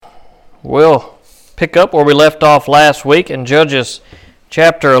We'll pick up where we left off last week in Judges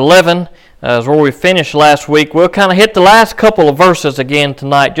chapter 11 is where we finished last week. We'll kind of hit the last couple of verses again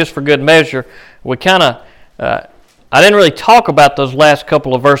tonight just for good measure. We I didn't really talk about those last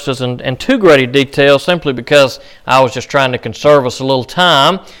couple of verses in too great a detail simply because I was just trying to conserve us a little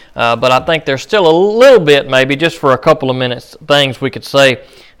time. But I think there's still a little bit, maybe just for a couple of minutes, things we could say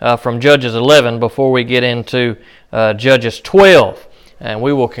from Judges 11 before we get into Judges 12. And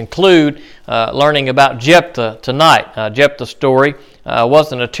we will conclude learning about Jephthah tonight. Jephthah's story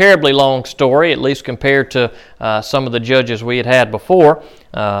wasn't a terribly long story, at least compared to some of the judges we had before.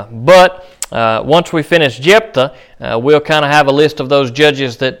 But once we finish Jephthah, we'll kind of have a list of those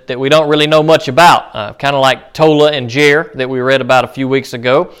judges that we don't really know much about, kind of like Tola and Jair that we read about a few weeks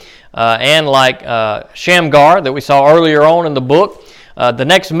ago, and like Shamgar that we saw earlier on in the book. The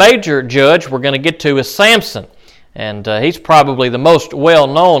next major judge we're going to get to is Samson. And he's probably the most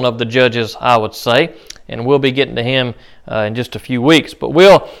well-known of the judges, I would say. And we'll be getting to him in just a few weeks. But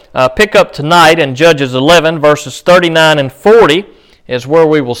we'll pick up tonight in Judges 11, verses 39 and 40 is where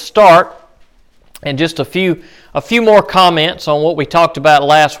we will start. And just a few more comments on what we talked about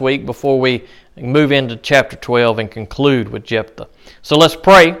last week before we move into chapter 12 and conclude with Jephthah. So let's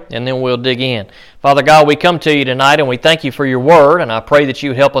pray, and then we'll dig in. Father God, we come to you tonight, and we thank you for your word, and I pray that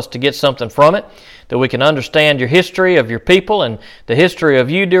you would help us to get something from it, that we can understand your history of your people and the history of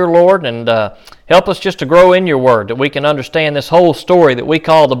you, dear Lord, and help us just to grow in your word, that we can understand this whole story that we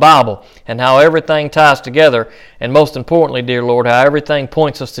call the Bible and how everything ties together, and most importantly, dear Lord, how everything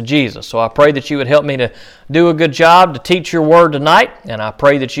points us to Jesus. So I pray that you would help me to do a good job to teach your word tonight, and I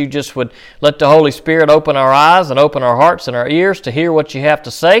pray that you just would let the Holy Spirit open our eyes and open our hearts and our ears to hear what you have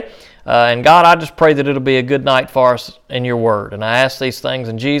to say. And God, I just pray that it'll be a good night for us in your word. And I ask these things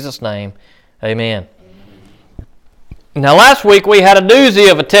in Jesus' name. Amen. Now, last week we had a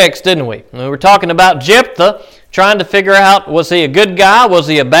doozy of a text, didn't we? We were talking about Jephthah, trying to figure out, was he a good guy? Was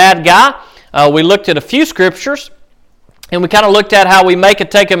he a bad guy? We looked at a few scriptures, and we kind of looked at how we make it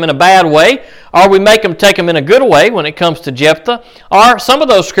take him in a bad way, or we make him take him in a good way when it comes to Jephthah. Or some of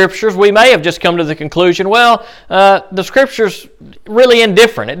those scriptures, we may have just come to the conclusion, well, the scripture's really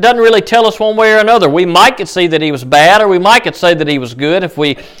indifferent. It doesn't really tell us one way or another. We might could see that he was bad, or we might could say that he was good if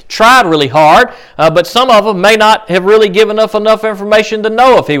we tried really hard, but some of them may not have really given us enough information to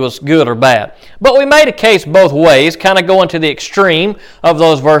know if he was good or bad. But we made a case both ways, kind of going to the extreme of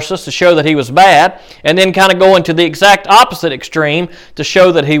those verses to show that he was bad, and then kind of going to the exact opposite extreme to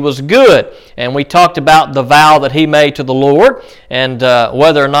show that he was good. And we talked about the vow that he made to the Lord and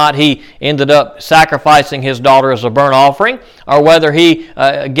whether or not he ended up sacrificing his daughter as a burnt offering or whether he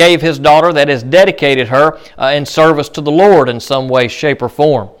gave his daughter, that is, dedicated her in service to the Lord in some way, shape, or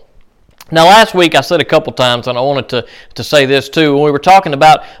form. Now, last week I said a couple times, and I wanted to say this too, when we were talking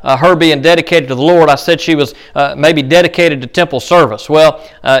about her being dedicated to the Lord, I said she was maybe dedicated to temple service. Well,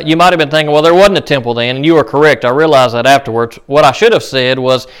 you might have been thinking, well, there wasn't a temple then, and you were correct. I realized that afterwards. What I should have said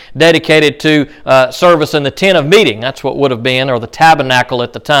was dedicated to service in the tent of meeting. That's what would have been, or the tabernacle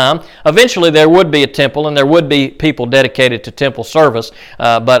at the time. Eventually there would be a temple, and there would be people dedicated to temple service,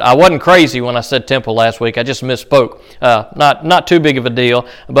 but I wasn't crazy when I said temple last week. I just misspoke. Not too big of a deal,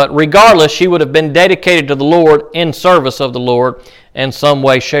 but regardless, she would have been dedicated to the Lord in service of the Lord in some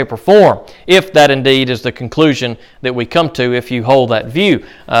way, shape, or form, if that indeed is the conclusion that we come to if you hold that view.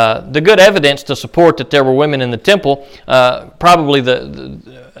 The good evidence to support that there were women in the temple, probably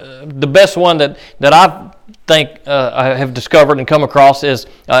the best one that I think I have discovered and come across is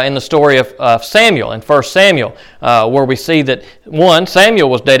in the story of Samuel, in 1 Samuel, where we see that, one, Samuel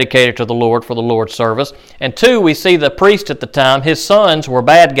was dedicated to the Lord for the Lord's service, and two, we see the priest at the time, his sons were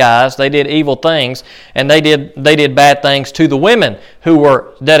bad guys, they did evil things, and they did bad things to the women who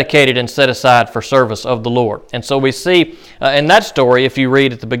were dedicated and set aside for service of the Lord. And so we see in that story, if you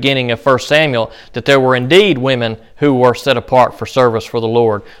read at the beginning of 1 Samuel, that there were indeed women who were set apart for service for the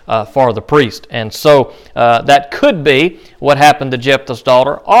Lord, for the priest. And so that could be what happened to Jephthah's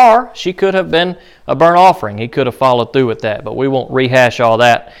daughter, or she could have been a burnt offering. He could have followed through with that, but we won't rehash all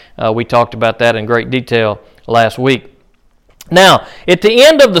that. We talked about that in great detail last week. Now, at the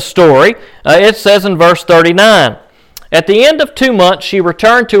end of the story, it says in verse 39, "At the end of 2 months she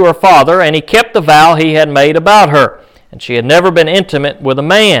returned to her father, and he kept the vow he had made about her, and she had never been intimate with a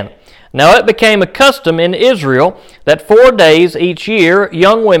man. Now it became a custom in Israel that 4 days each year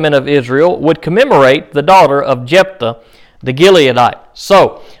young women of Israel would commemorate the daughter of Jephthah the Gileadite."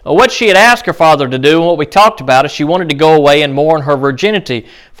 So, what she had asked her father to do, and what we talked about, is she wanted to go away and mourn her virginity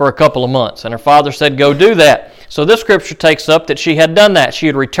for a couple of months. And her father said, go do that. So this scripture takes up that she had done that. She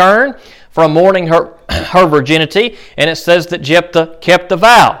had returned from mourning her virginity, and it says that Jephthah kept the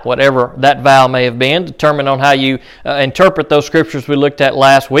vow, whatever that vow may have been, determined on how you interpret those scriptures we looked at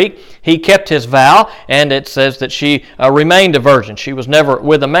last week. He kept his vow, and it says that she remained a virgin. She was never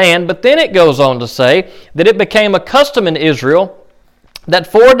with a man, but then it goes on to say that it became a custom in Israel that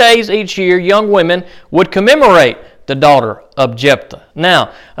 4 days each year young women would commemorate the daughter of Jephthah.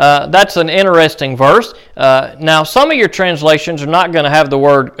 Now, that's an interesting verse. Now, some of your translations are not going to have the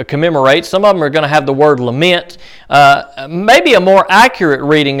word commemorate. Some of them are going to have the word lament. Maybe a more accurate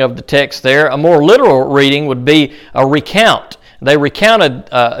reading of the text there, a more literal reading would be a recount. They recounted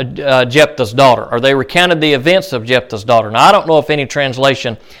Jephthah's daughter, or they recounted the events of Jephthah's daughter. Now, I don't know if any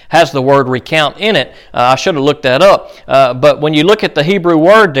translation has the word recount in it. I should have looked that up. But when you look at the Hebrew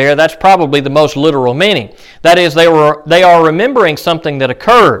word there, that's probably the most literal meaning. That is, they are remembering something that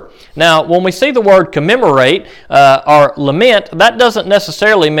occurred. Now, when we see the word commemorate or lament, that doesn't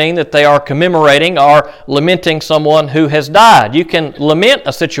necessarily mean that they are commemorating or lamenting someone who has died. You can lament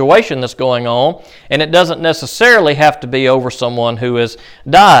a situation that's going on, and it doesn't necessarily have to be over someone who has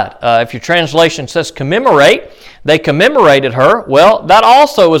died. If your translation says commemorate, they commemorated her. Well, that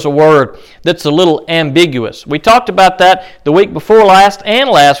also is a word that's a little ambiguous. We talked about that the week before last and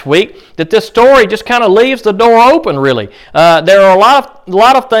last week, that this story just kind of leaves the door open, really. There are a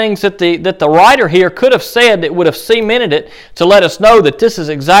lot of things that the writer here could have said that would have cemented it to let us know that this is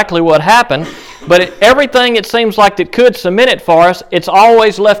exactly what happened, but everything it seems like that could cement it for us, it's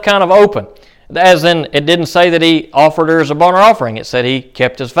always left kind of open. As in, it didn't say that he offered her as a burnt offering. It said he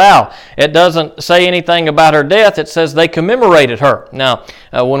kept his vow. It doesn't say anything about her death. It says they commemorated her. Now,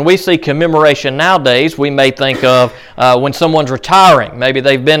 when we see commemoration nowadays, we may think of when someone's retiring. Maybe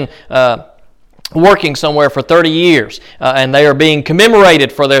they've been working somewhere for 30 years, and they are being commemorated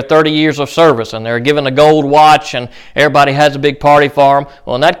for their 30 years of service, and they're given a gold watch, and everybody has a big party for them.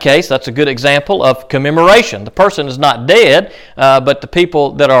 Well, in that case, that's a good example of commemoration. The person is not dead, but the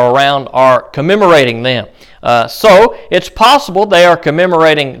people that are around are commemorating them. So it's possible they are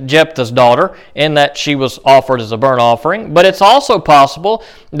commemorating Jephthah's daughter in that she was offered as a burnt offering, but it's also possible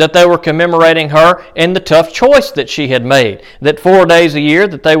that they were commemorating her in the tough choice that she had made, that 4 days a year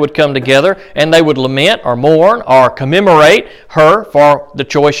that they would come together and they would lament or mourn or commemorate her for the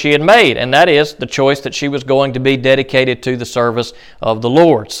choice she had made, and that is the choice that she was going to be dedicated to the service of the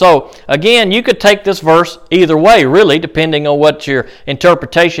Lord. So again, you could take this verse either way, really, depending on what your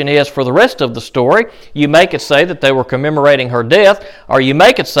interpretation is for the rest of the story. You make it say that they were commemorating her death, or you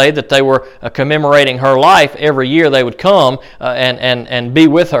make it say that they were commemorating her life. Every year they would come and be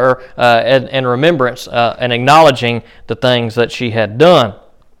with her in remembrance and acknowledging the things that she had done.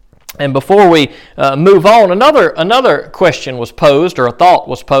 And before we move on, another question was posed, or a thought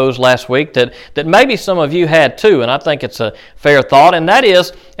was posed last week that maybe some of you had too, and I think it's a fair thought, and that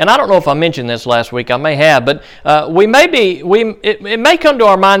is, and I don't know if I mentioned this last week, I may have, but it may come to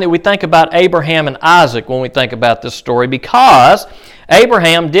our mind that we think about Abraham and Isaac when we think about this story, because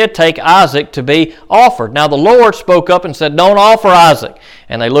Abraham did take Isaac to be offered. Now the Lord spoke up and said, "Don't offer Isaac."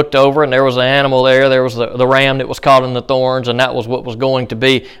 And they looked over, and there was an animal there. There was the ram that was caught in the thorns, and that was what was going to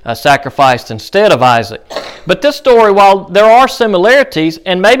be sacrificed instead of Isaac. But this story, while there are similarities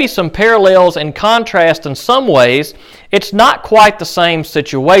and maybe some parallels and contrast in some ways, it's not quite the same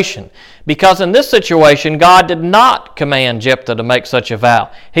situation. Because in this situation, God did not command Jephthah to make such a vow.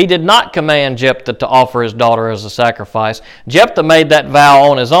 He did not command Jephthah to offer his daughter as a sacrifice. Jephthah made that vow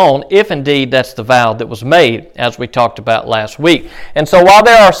on his own, if indeed that's the vow that was made, as we talked about last week. And so while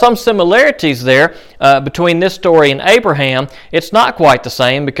there are some similarities there between this story and Abraham, it's not quite the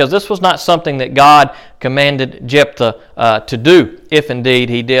same, because this was not something that God commanded Jephthah to do, if indeed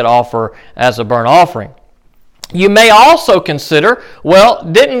he did offer as a burnt offering. You may also consider, well,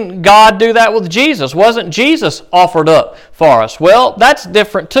 didn't God do that with Jesus? Wasn't Jesus offered up for us? Well, that's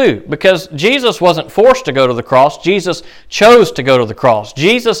different too, because Jesus wasn't forced to go to the cross. Jesus chose to go to the cross.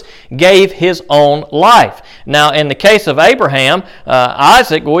 Jesus gave his own life. Now, in the case of Abraham,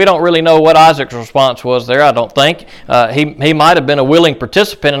 Isaac, we don't really know what Isaac's response was there, I don't think. He might have been a willing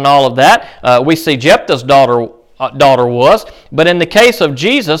participant in all of that. We see Jephthah's daughter was. But in the case of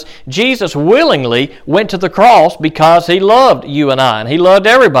Jesus, Jesus willingly went to the cross because he loved you and I, and he loved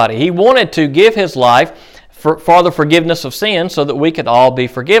everybody. He wanted to give his life for the forgiveness of sin so that we could all be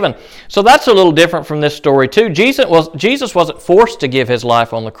forgiven. So that's a little different from this story too. Jesus wasn't forced to give his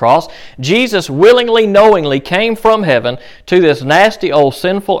life on the cross. Jesus willingly, knowingly came from heaven to this nasty old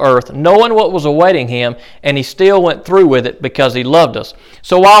sinful earth, knowing what was awaiting him, and he still went through with it because he loved us.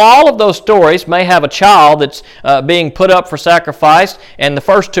 So while all of those stories may have a child that's being put up for sacrifice, and the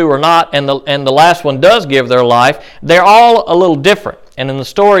first two are not, and the last one does give their life, they're all a little different. And in the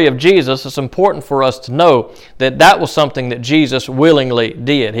story of Jesus, it's important for us to know that that was something that Jesus willingly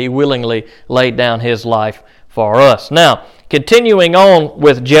did. He willingly laid down his life for us. Now, continuing on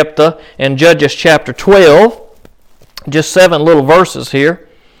with Jephthah in Judges chapter 12, just 7 little verses here.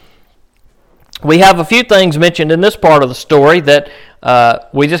 We have a few things mentioned in this part of the story that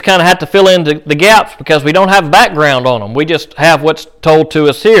we just kind of have to fill in the gaps because we don't have background on them. We just have what's told to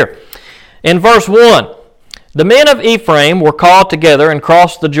us here. In verse 1, the men of Ephraim were called together and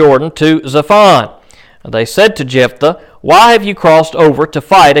crossed the Jordan to Zephon. They said to Jephthah, "Why have you crossed over to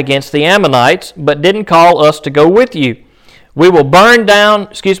fight against the Ammonites, but didn't call us to go with you? We will burn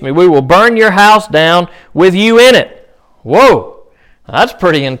your house down with you in it." Whoa, that's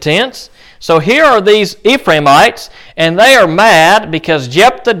pretty intense. So here are these Ephraimites, and they are mad because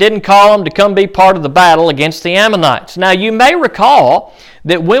Jephthah didn't call them to come be part of the battle against the Ammonites. Now, you may recall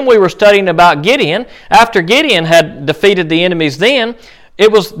that when we were studying about Gideon, after Gideon had defeated the enemies then,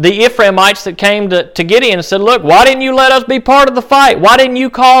 it was the Ephraimites that came to Gideon and said, "Look, why didn't you let us be part of the fight? Why didn't you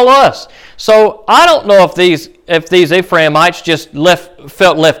call us?" So I don't know if these Ephraimites just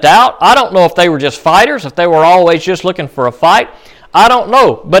felt left out. I don't know if they were just fighters, if they were always just looking for a fight. I don't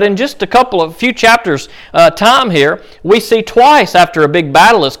know, but in just a few chapters time here, we see twice after a big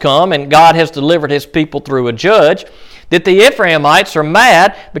battle has come and God has delivered his people through a judge, that the Ephraimites are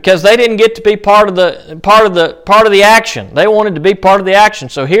mad because they didn't get to be part of the action. They wanted to be part of the action.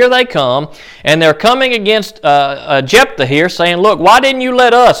 So here they come, and they're coming against Jephthah here, saying, "Look, why didn't you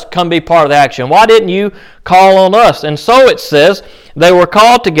let us come be part of the action? Why didn't you call on us?" And so it says they were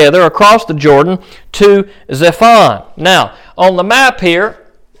called together across the Jordan to Zephon. Now, on the map here,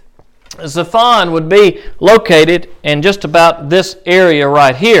 Zephon would be located in just about this area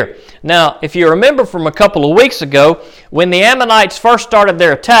right here. Now, if you remember from a couple of weeks ago, when the Ammonites first started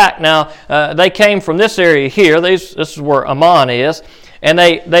their attack, now they came from this area here. This is where Ammon is. And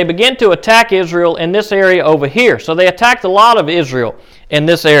they began to attack Israel in this area over here. So they attacked a lot of Israel in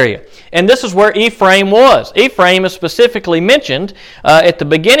this area. And this is where Ephraim was. Ephraim is specifically mentioned at the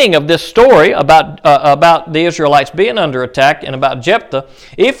beginning of this story about the Israelites being under attack and about Jephthah.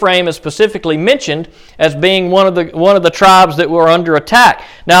 Ephraim is specifically mentioned as being one of the tribes that were under attack.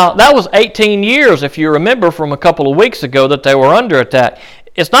 Now, that was 18 years, if you remember, from a couple of weeks ago that they were under attack.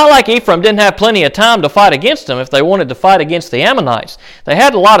 It's not like Ephraim didn't have plenty of time to fight against them if they wanted to fight against the Ammonites. They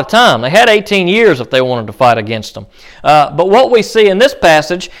had a lot of time. They had 18 years if they wanted to fight against them. But what we see in this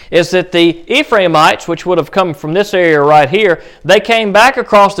passage is that the Ephraimites, which would have come from this area right here, they came back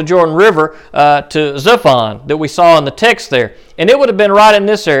across the Jordan River to Zephon that we saw in the text there. And it would have been right in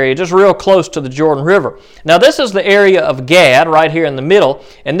this area, just real close to the Jordan River. Now, this is the area of Gad, right here in the middle,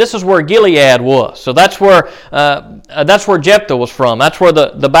 and this is where Gilead was. So that's where Jephthah was from. That's where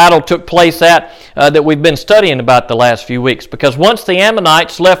the battle took place at that we've been studying about the last few weeks. Because once the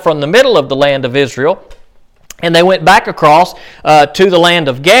Ammonites left from the middle of the land of Israel, and they went back across to the land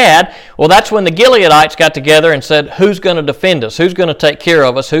of Gad, well, that's when the Gileadites got together and said, "Who's going to defend us? Who's going to take care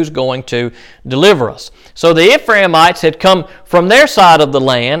of us? Who's going to deliver us?" So the Ephraimites had come from their side of the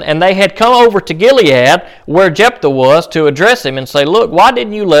land, and they had come over to Gilead, where Jephthah was, to address him and say, "Look, why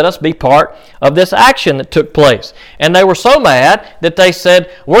didn't you let us be part of this action that took place?" And they were so mad that they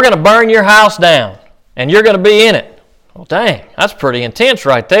said, "We're going to burn your house down, and you're going to be in it." Well, dang, that's pretty intense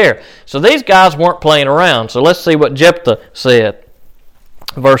right there. So these guys weren't playing around. So let's see what Jephthah said.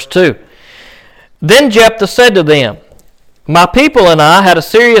 Verse 2. Then Jephthah said to them, "My people and I had a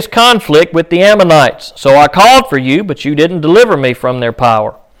serious conflict with the Ammonites, so I called for you, but you didn't deliver me from their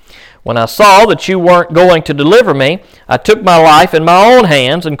power. When I saw that you weren't going to deliver me, I took my life in my own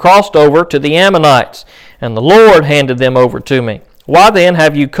hands and crossed over to the Ammonites, and the Lord handed them over to me. Why then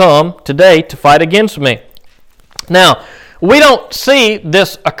have you come today to fight against me?" Now, we don't see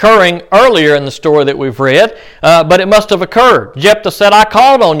this occurring earlier in the story that we've read, but it must have occurred. Jephthah said, "I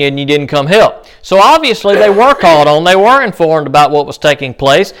called on you and you didn't come help." So obviously they were called on, they were informed about what was taking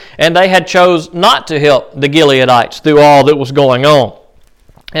place, and they had chose not to help the Gileadites through all that was going on.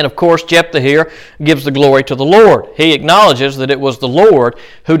 And of course, Jephthah here gives the glory to the Lord. He acknowledges that it was the Lord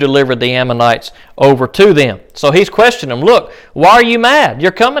who delivered the Ammonites over to them. So he's questioning them, "Look, why are you mad?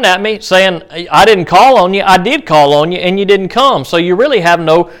 You're coming at me saying, I didn't call on you. I did call on you, and you didn't come. So you really have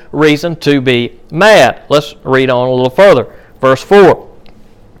no reason to be mad." Let's read on a little further. Verse 4.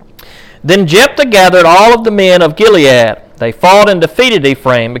 Then Jephthah gathered all of the men of Gilead. They fought and defeated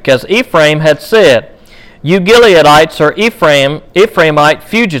Ephraim, because Ephraim had said, "You Gileadites are Ephraimite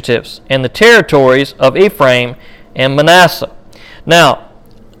fugitives in the territories of Ephraim and Manasseh." Now,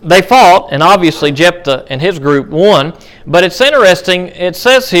 they fought, and obviously Jephthah and his group won, but it's interesting, it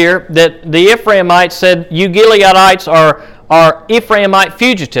says here that the Ephraimites said, "You Gileadites are are Ephraimite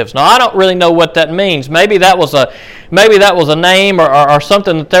fugitives. Now, I don't really know what that means. Maybe that was a name or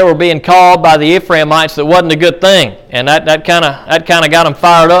something that they were being called by the Ephraimites that wasn't a good thing, and that kind of got them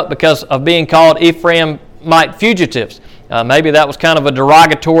fired up because of being called Ephraimite fugitives. Maybe that was kind of a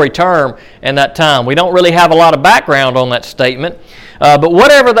derogatory term in that time. We don't really have a lot of background on that statement, but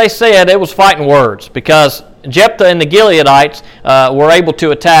whatever they said, it was fighting words, because Jephthah and the Gileadites were able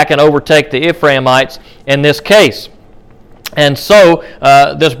to attack and overtake the Ephraimites in this case. And so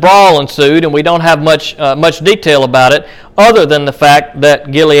this brawl ensued, and we don't have much detail about it other than the fact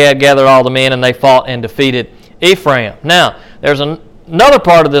that Gilead gathered all the men and they fought and defeated Ephraim. Now, there's another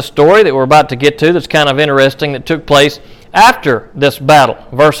part of this story that we're about to get to that's kind of interesting that took place after this battle.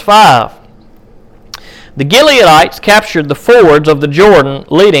 Verse 5. The Gileadites captured the fords of the Jordan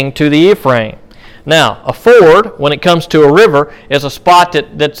leading to the Ephraim. Now, a ford, when it comes to a river, is a spot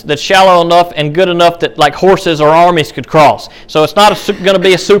that's shallow enough and good enough that like horses or armies could cross. So it's not going to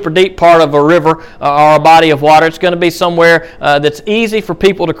be a super deep part of a river or a body of water. It's going to be somewhere that's easy for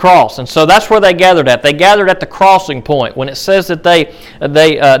people to cross. And so that's where they gathered at. They gathered at the crossing point. When it says that the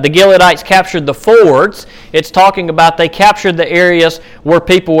Gileadites captured the fords, it's talking about they captured the areas where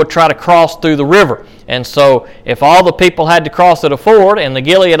people would try to cross through the river. And so if all the people had to cross at a ford and the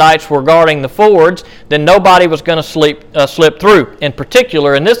Gileadites were guarding the fords, then nobody was going to slip through. In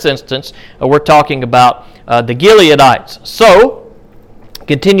particular, in this instance, we're talking about the Gileadites. So,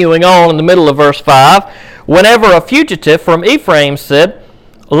 continuing on in the middle of verse 5, whenever a fugitive from Ephraim said,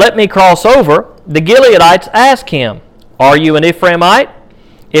 "Let me cross over," the Gileadites asked him, "Are you an Ephraimite?"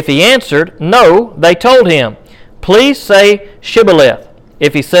 If he answered, "No," they told him, "Please say Shibboleth."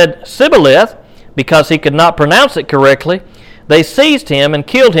 If he said Sibboleth, because he could not pronounce it correctly, they seized him and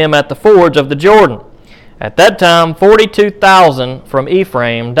killed him at the fords of the Jordan. At that time, 42,000 from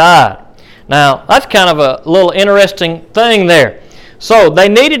Ephraim died. Now, that's kind of a little interesting thing there. So they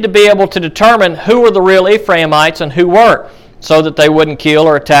needed to be able to determine who were the real Ephraimites and who weren't, so that they wouldn't kill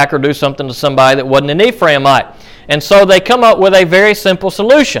or attack or do something to somebody that wasn't an Ephraimite. And so they come up with a very simple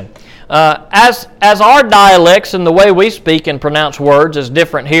solution. As our dialects and the way we speak and pronounce words is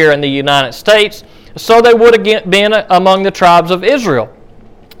different here in the United States, so they would have been among the tribes of Israel.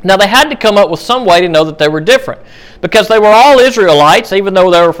 Now, they had to come up with some way to know that they were different. Because they were all Israelites, even though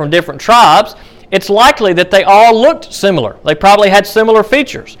they were from different tribes, it's likely that they all looked similar. They probably had similar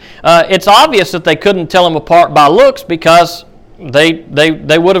features. It's obvious that they couldn't tell them apart by looks, because they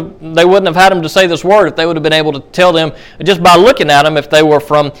wouldn't have had them to say this word if they would have been able to tell them just by looking at them if they were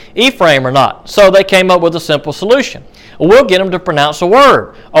from Ephraim or not. So they came up with a simple solution. We'll get them to pronounce a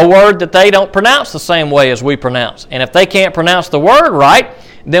word that they don't pronounce the same way as we pronounce. And if they can't pronounce the word right,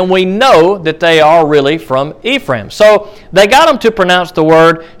 then we know that they are really from Ephraim. So they got them to pronounce the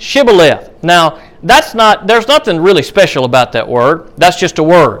word Shibboleth. Now, there's nothing really special about that word. That's just a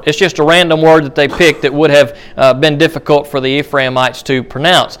word. It's just a random word that they picked that would have been difficult for the Ephraimites to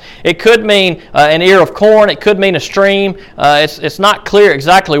pronounce. It could mean an ear of corn. It could mean a stream. It's not clear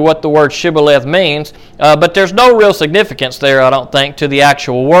exactly what the word Shibboleth means, but there's no real significance there, I don't think, to the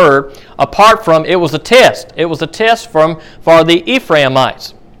actual word, apart from it was a test. It was a test for the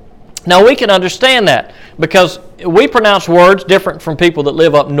Ephraimites. Now, we can understand that because we pronounce words different from people that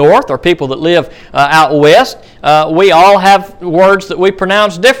live up north or people that live out west. We all have words that we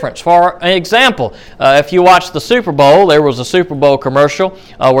pronounce different. For example, if you watch the Super Bowl, there was a Super Bowl commercial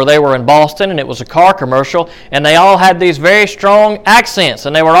where they were in Boston, and it was a car commercial, and they all had these very strong accents,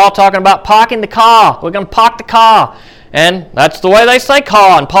 and they were all talking about parking the car. We're going to park the car. And that's the way they say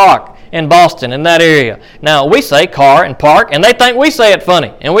car and park in Boston, in that area. Now, we say car and park, and they think we say it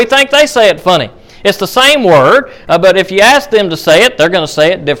funny, and we think they say it funny. It's the same word, but if you ask them to say it, they're going to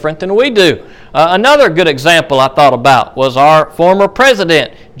say it different than we do. Another good example I thought about was our former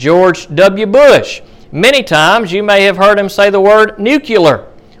president, George W. Bush. Many times you may have heard him say the word nuclear.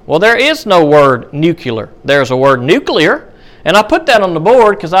 Well, there is no word nuclear. There's a word nuclear. And I put that on the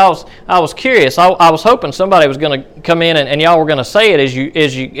board because I was curious. I was hoping somebody was going to come in and y'all were going to say it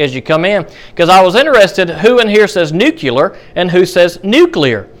as you come in, because I was interested who in here says nuclear and who says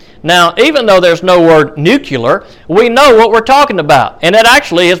nuclear. Now, even though there's no word nuclear, we know what we're talking about. And it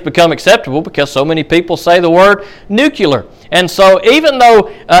actually has become acceptable because so many people say the word nuclear. And so even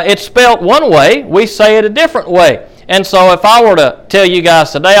though it's spelled one way, we say it a different way. And so if I were to tell you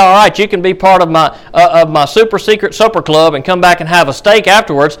guys today, all right, you can be part of my super secret supper club and come back and have a steak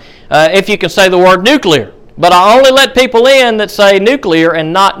afterwards if you can say the word nuclear. But I only let people in that say nuclear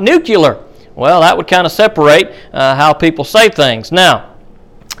and not nuclear. Well, that would kind of separate how people say things. Now,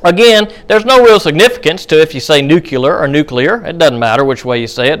 again, there's no real significance to if you say nuclear or nuclear. It doesn't matter which way you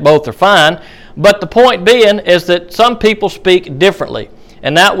say it. Both are fine. But the point being is that some people speak differently.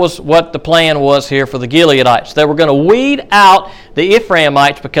 And that was what the plan was here for the Gileadites. They were going to weed out the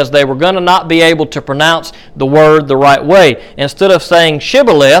Ephraimites because they were going to not be able to pronounce the word the right way. Instead of saying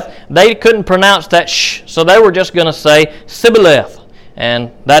Shibboleth, they couldn't pronounce that sh, so they were just going to say Sibboleth.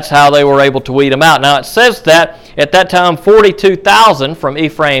 And that's how they were able to weed them out. Now it says that at that time 42,000 from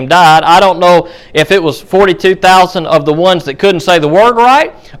Ephraim died. I don't know if it was 42,000 of the ones that couldn't say the word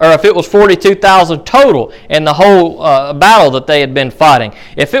right, or if it was 42,000 total in the whole battle that they had been fighting.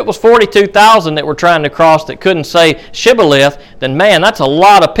 If it was 42,000 that were trying to cross that couldn't say Shibboleth, then man, that's a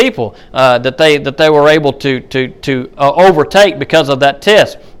lot of people that they were able to overtake because of that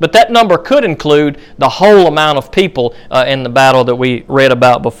test. But that number could include the whole amount of people in the battle that we read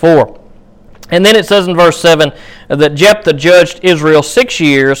about before. And then it says in verse 7 that Jephthah judged Israel 6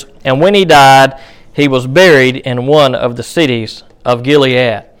 years, and when he died, he was buried in one of the cities of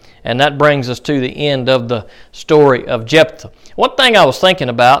Gilead. And that brings us to the end of the story of Jephthah. One thing I was thinking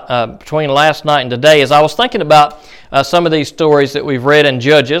about between last night and today is I was thinking about some of these stories that we've read in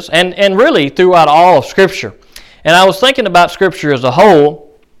Judges, and really throughout all of Scripture. And I was thinking about Scripture as a whole,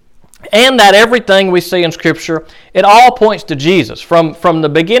 and that everything we see in Scripture, it all points to Jesus. From the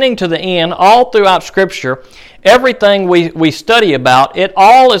beginning to the end, all throughout Scripture, everything we study about, it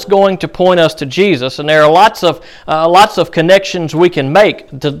all is going to point us to Jesus. And there are lots of connections we can make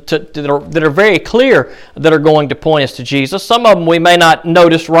that are very clear that are going to point us to Jesus. Some of them we may not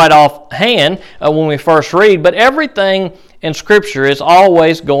notice right offhand when we first read, but everything in Scripture is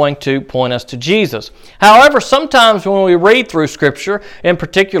always going to point us to Jesus. However, sometimes when we read through Scripture, in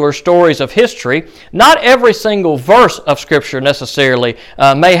particular stories of history, not every single verse of Scripture necessarily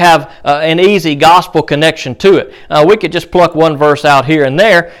may have an easy gospel connection to it. We could just pluck one verse out here and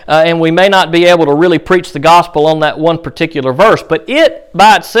there, and we may not be able to really preach the gospel on that one particular verse, but it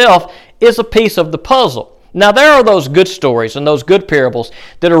by itself is a piece of the puzzle. Now, there are those good stories and those good parables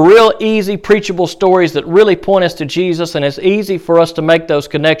that are real easy, preachable stories that really point us to Jesus, and it's easy for us to make those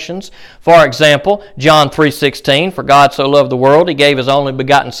connections. For example, John 3:16, "For God so loved the world, He gave His only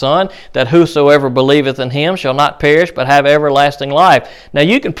begotten Son, that whosoever believeth in Him shall not perish, but have everlasting life." Now,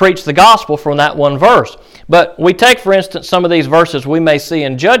 you can preach the gospel from that one verse. But we take, for instance, some of these verses we may see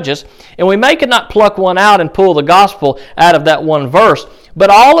in Judges, and we may not pluck one out and pull the gospel out of that one verse. But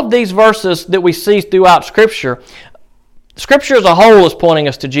all of these verses that we see throughout Scripture, Scripture as a whole is pointing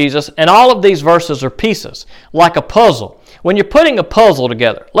us to Jesus, and all of these verses are pieces, like a puzzle. When you're putting a puzzle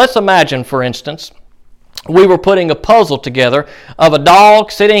together, let's imagine, for instance, we were putting a puzzle together of a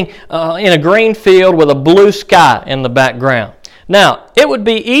dog sitting in a green field with a blue sky in the background. Now, it would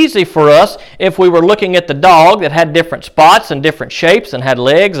be easy for us if we were looking at the dog that had different spots and different shapes and had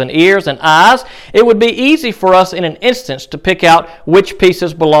legs and ears and eyes. It would be easy for us in an instance to pick out which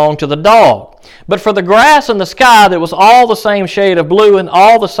pieces belong to the dog. But for the grass and the sky that was all the same shade of blue and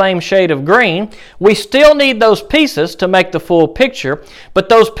all the same shade of green, we still need those pieces to make the full picture, but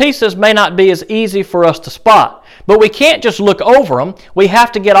those pieces may not be as easy for us to spot. But we can't just look over them. We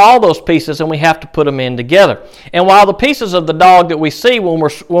have to get all those pieces and we have to put them in together. And while the pieces of the dog that we see when we're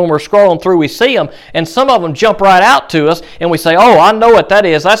scrolling through, we see them, and some of them jump right out to us, and we say, "Oh, I know what that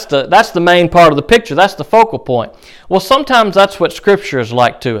is. That's the main part of the picture. That's the focal point." Well, sometimes that's what Scripture is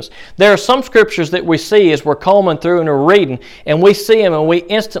like to us. There are some Scriptures that we see as we're combing through and we're reading, and we see them and we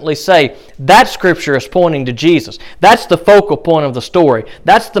instantly say, that Scripture is pointing to Jesus. That's the focal point of the story.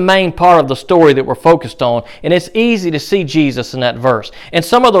 That's the main part of the story that we're focused on, and it's easy to see Jesus in that verse. And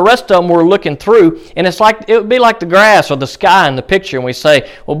some of the rest of them we're looking through, and it would be like the grass or the sky in the picture, and we say,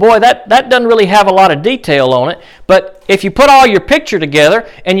 well, boy, that doesn't really have a lot of detail on it. But if you put all your picture together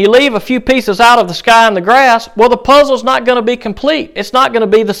and you leave a few pieces out of the sky and the grass, well, the puzzle's not going to be complete. It's not going to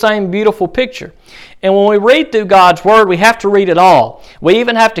be the same beautiful picture. And when we read through God's Word, we have to read it all. We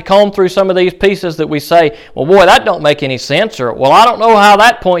even have to comb through some of these pieces that we say, well, boy, that don't make any sense, or, well, I don't know how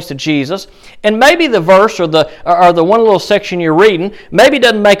that points to Jesus. And maybe the verse or the one little section you're reading maybe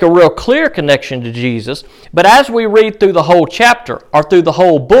doesn't make a real clear connection to Jesus, but as we read through the whole chapter or through the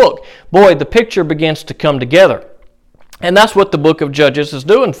whole book, boy, the picture begins to come together. And that's what the book of Judges is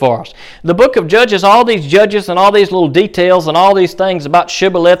doing for us. The book of Judges, all these judges and all these little details and all these things about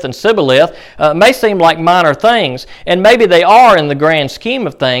Shibboleth and Sibboleth may seem like minor things, and maybe they are in the grand scheme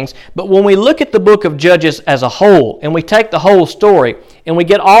of things, but when we look at the book of Judges as a whole, and we take the whole story, and we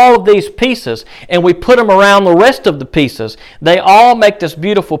get all of these pieces, and we put them around the rest of the pieces, they all make this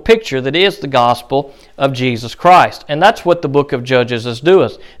beautiful picture that is the gospel of Jesus Christ. And that's what the book of Judges is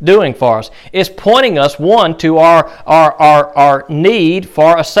doing for us. It's pointing us, one, to our need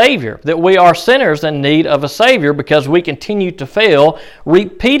for a Savior, that we are sinners in need of a Savior because we continue to fail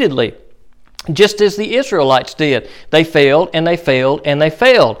repeatedly. just as the Israelites did. They failed, and they failed, and they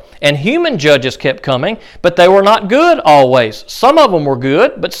failed. And human judges kept coming, but they were not good always. Some of them were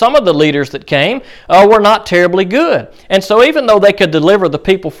good, but some of the leaders that came were not terribly good. And so even though they could deliver the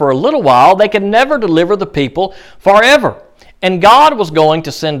people for a little while, they could never deliver the people forever. And God was going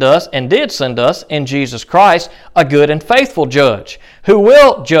to send us, and did send us, in Jesus Christ, a good and faithful judge who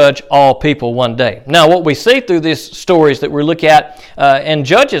will judge all people one day. Now, what we see through these stories that we look at in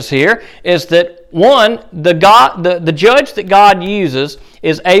Judges here is that, one, the judge that God uses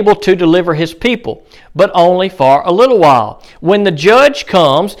is able to deliver His people, but only for a little while. When the judge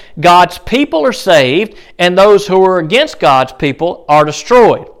comes, God's people are saved, and those who are against God's people are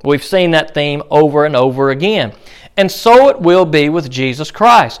destroyed. We've seen that theme over and over again. And so it will be with Jesus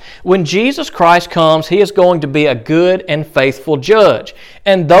Christ. When Jesus Christ comes, He is going to be a good and faithful judge.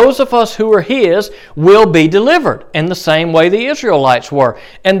 And those of us who are His will be delivered in the same way the Israelites were.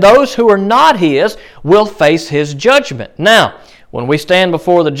 And those who are not His will face His judgment. Now, when we stand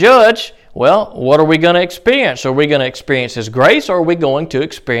before the judge, well, what are we going to experience? Are we going to experience His grace, or are we going to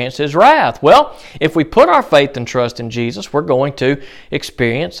experience His wrath? Well, if we put our faith and trust in Jesus, we're going to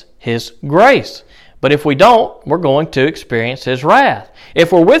experience His grace. But if we don't, we're going to experience His wrath.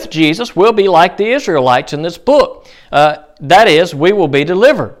 If we're with Jesus, we'll be like the Israelites in this book. That is, we will be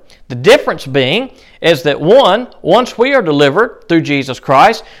delivered. The difference being is that, one, once we are delivered through Jesus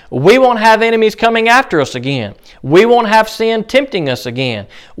Christ, we won't have enemies coming after us again. We won't have sin tempting us again.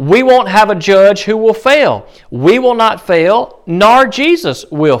 We won't have a judge who will fail. We will not fail, nor Jesus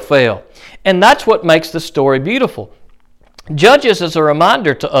will fail. And that's what makes the story beautiful. Judges is a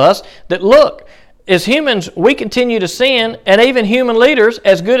reminder to us that, look, as humans, we continue to sin, and even human leaders,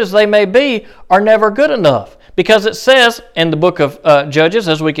 as good as they may be, are never good enough. Because it says in the book of Judges,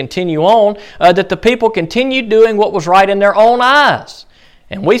 as we continue on, that the people continued doing what was right in their own eyes.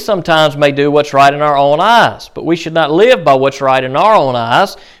 And we sometimes may do what's right in our own eyes, but we should not live by what's right in our own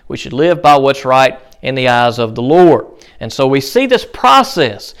eyes. We should live by what's right in the eyes of the Lord. And so we see this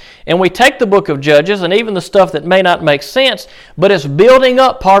process, and we take the book of Judges and even the stuff that may not make sense, but it's building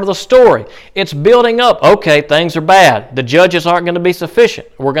up part of the story. It's building up, okay, things are bad. The judges aren't going to be sufficient.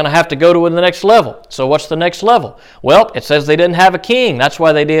 We're going to have to go to the next level. So what's the next level? Well, it says they didn't have a king. That's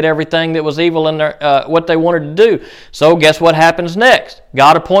why they did everything that was evil in their, what they wanted to do. So guess what happens next?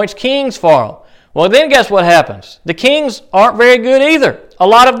 God appoints kings for them. Well, then guess what happens? The kings aren't very good either. A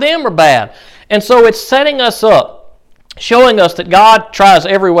lot of them are bad. And so it's setting us up, showing us that God tries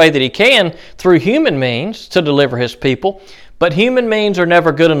every way that He can through human means to deliver His people, but human means are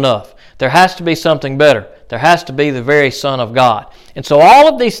never good enough. There has to be something better. There has to be the very Son of God. And so all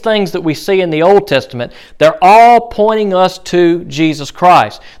of these things that we see in the Old Testament, they're all pointing us to Jesus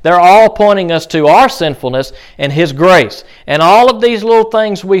Christ. They're all pointing us to our sinfulness and His grace. And all of these little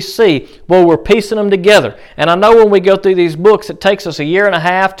things we see, well, we're piecing them together. And I know when we go through these books, it takes us a year and a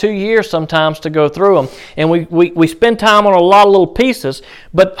half, 2 years sometimes to go through them. And we spend time on a lot of little pieces,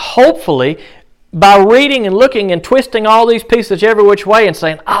 but hopefully by reading and looking and twisting all these pieces every which way and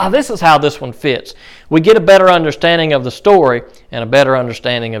saying, this is how this one fits, we get a better understanding of the story and a better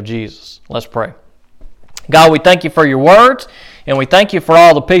understanding of Jesus. Let's pray. God, we thank You for Your words, and we thank You for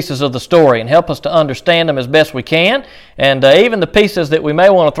all the pieces of the story, and help us to understand them as best we can. And even the pieces that we may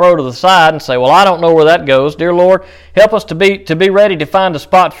want to throw to the side and say, well, I don't know where that goes. Dear Lord, help us to be ready to find a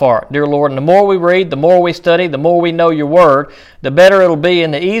spot for it, dear Lord. And the more we read, the more we study, the more we know Your Word, the better it'll be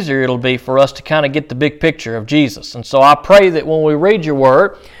and the easier it'll be for us to kind of get the big picture of Jesus. And so I pray that when we read Your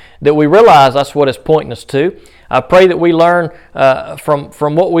Word, that we realize that's what it's pointing us to. I pray that we learn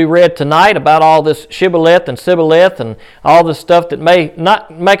from what we read tonight about all this shibboleth and sibboleth and all this stuff that may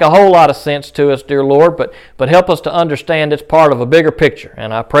not make a whole lot of sense to us, dear Lord, but help us to understand it's part of a bigger picture.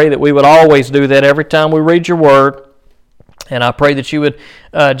 And I pray that we would always do that every time we read Your Word. And I pray that You would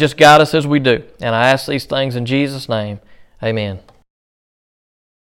just guide us as we do. And I ask these things in Jesus' name. Amen.